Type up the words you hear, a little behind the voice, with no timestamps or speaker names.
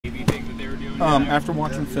After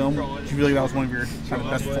watching film, do you feel like that was one of your kind of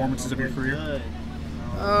best performances of your career?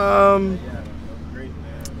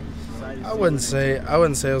 I wouldn't say it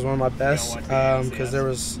was one of my best because there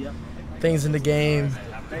was things in the game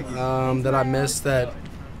that I missed that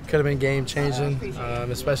could have been game changing,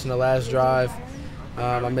 especially in the last drive.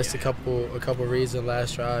 I missed a couple reads in the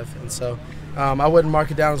last drive, and so I wouldn't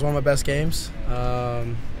mark it down as one of my best games.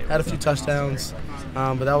 Had a few touchdowns,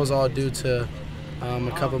 but that was all due to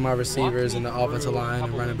a couple of my receivers and the offensive line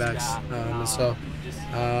and running backs, and so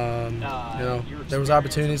there was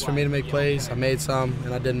opportunities for me to make plays. I made some,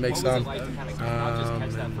 and I didn't make some.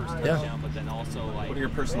 Yeah. What are your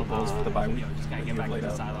personal goals for the bye week?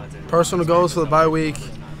 Personal goals for the bye week.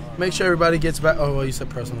 Make sure everybody gets back. Oh, well, you said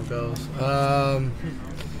personal goals. I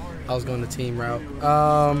was going the team route.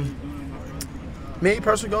 Me,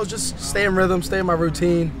 personal goals, just stay in rhythm, stay in my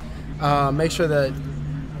routine. Make sure that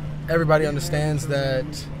everybody understands that,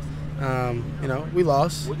 we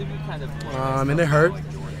lost, and it hurt.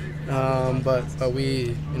 But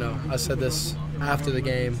we, I said this after the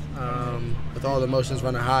game, with all the emotions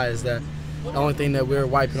running high, is that the only thing that we're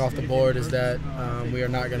wiping off the board is that we are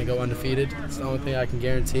not going to go undefeated. It's the only thing I can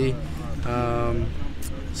guarantee.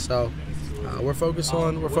 So we're focused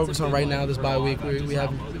on right now this bye week. We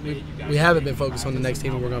haven't been focused on the next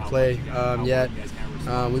team we're going to play yet.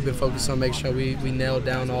 We've been focused on making sure we nail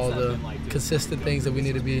down all the consistent things that we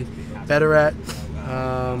need to be better at.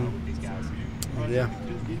 Yeah.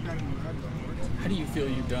 How do you feel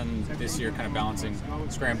you've done this year, kind of balancing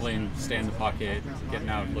scrambling, staying in the pocket, getting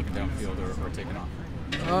out, looking downfield, or taking off?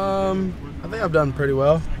 I think I've done pretty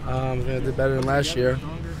well. I think I did better than last year.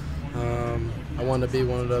 I wanted to be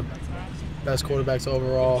one of the best quarterbacks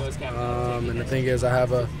overall, and the thing is, I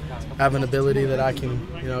have an ability that I can,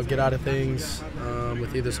 get out of things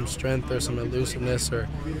with either some strength or some elusiveness or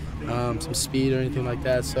some speed or anything like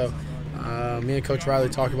that. So me and Coach Riley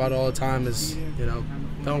talk about it all the time. Is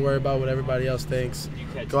don't worry about what everybody else thinks.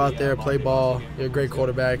 Go out there, play ball. You're a great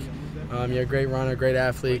quarterback. You're a great runner, great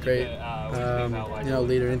athlete, great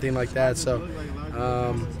leader, anything like that. So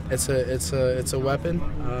it's a weapon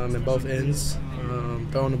in both ends,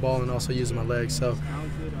 throwing the ball and also using my legs. So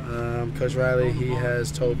Coach Riley, he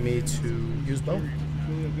has told me to use both.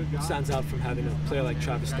 It stands out from having a player like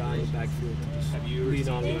Travis Dye in the backfield. Have you lean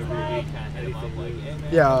on him every week? Anything?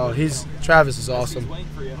 Yeah, Travis is awesome.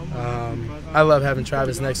 I love having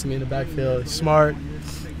Travis next to me in the backfield. He's smart.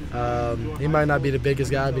 He might not be the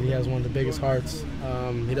biggest guy, but he has one of the biggest hearts.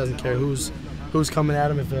 He doesn't care who's coming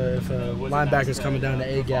at him. If a linebacker's coming down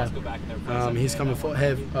the A gap, he's coming full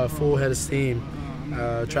head of steam.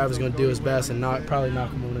 Travis is going to do his best and probably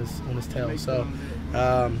knock him on his tail. So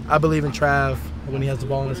I believe in Trav when he has the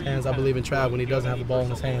ball in his hands. I believe in Trav when he doesn't have the ball in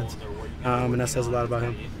his hands. And that says a lot about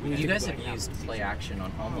him. You guys have used play action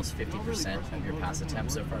on almost 50% of your pass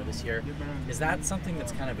attempts so far this year. Is that something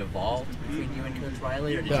that's kind of evolved between you and Coach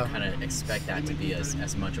Riley, or did you kind of expect that to be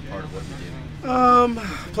as much a part of what you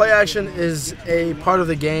do? Play action is a part of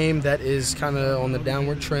the game that is kind of on the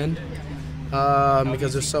downward trend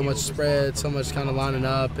because there's so much spread, so much kind of lining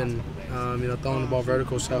up and throwing the ball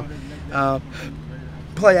vertical. So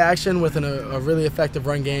play action with a really effective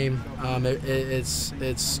run game,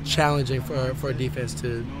 it's challenging for a defense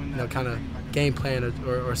to kind of game plan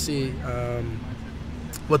or see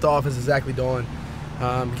what the offense is exactly doing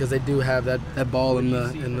because they do have that ball in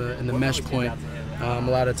the mesh point a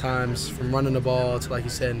lot of times from running the ball to, like you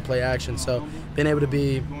said, in play action. So being able to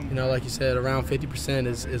be like you said, around 50%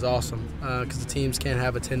 is awesome because the teams can't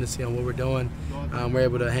have a tendency on what we're doing. We're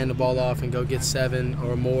able to hand the ball off and go get 7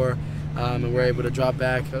 or more. And we're able to drop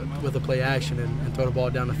back with a play action and throw the ball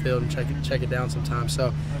down the field and check it down sometimes.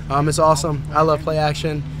 So it's awesome. I love play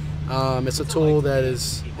action. It's a tool that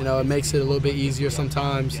is, it makes it a little bit easier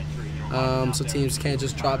sometimes. So teams can't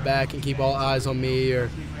just drop back and keep all eyes on me or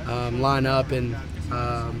line up and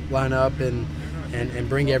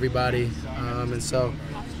bring everybody. And so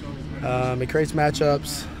it creates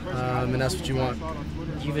matchups, and that's what you want.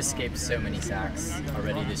 You've escaped so many sacks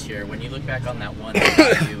already this year. When you look back on that one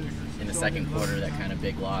in the second quarter, that kind of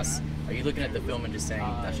big loss, are you looking at the film and just saying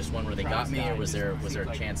that's just one where they got me, or was there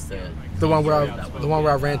a chance to the one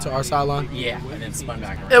where I ran to our sideline? Yeah, and then spun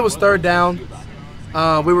back around. It was third down.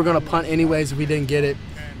 We were going to punt anyways if we didn't get it,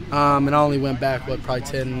 and I only went back probably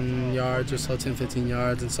 10 yards or so, 10, 15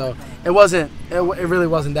 yards, and so it really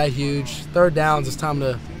wasn't that huge. Third downs, it's time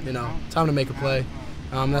to make a play.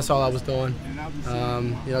 That's all I was doing.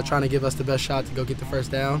 Trying to give us the best shot to go get the first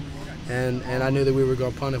down. And I knew that we were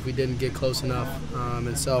going to punt if we didn't get close enough.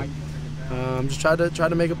 And so just tried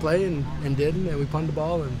to make a play and did, and we punted the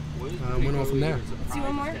ball and went on from there. See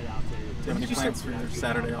one more? Do you have any plans for your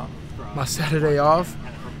Saturday off? My Saturday off,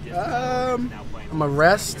 I'm gonna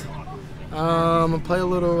rest. I'm gonna play a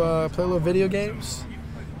little video games,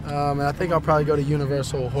 and I think I'll probably go to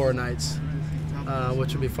Universal Horror Nights,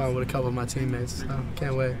 which will be fun with a couple of my teammates. So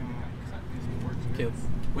can't wait. Caleb,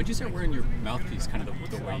 when did you start wearing your mouthpiece, kind of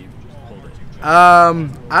the way you hold it?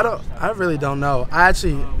 I really don't know.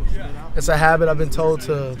 It's a habit. I've been told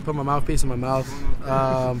to put my mouthpiece in my mouth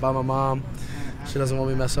by my mom. She doesn't want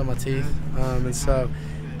me to mess up my teeth, and so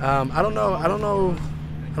I don't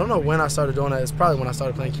know when I started doing that. It's probably when I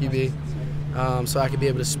started playing QB, so I could be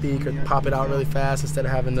able to speak or pop it out really fast instead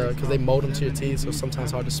of having to, because they mold them to your teeth, so it's sometimes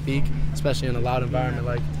hard to speak, especially in a loud environment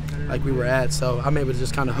like we were at. So I'm able to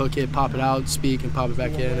just kind of hook it, pop it out, speak, and pop it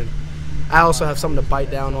back in. And I also have something to bite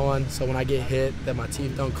down on, so when I get hit, that my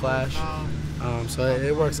teeth don't clash. So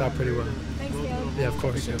it works out pretty well. Thanks, Caleb. Yeah, of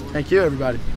course. Thank you, everybody.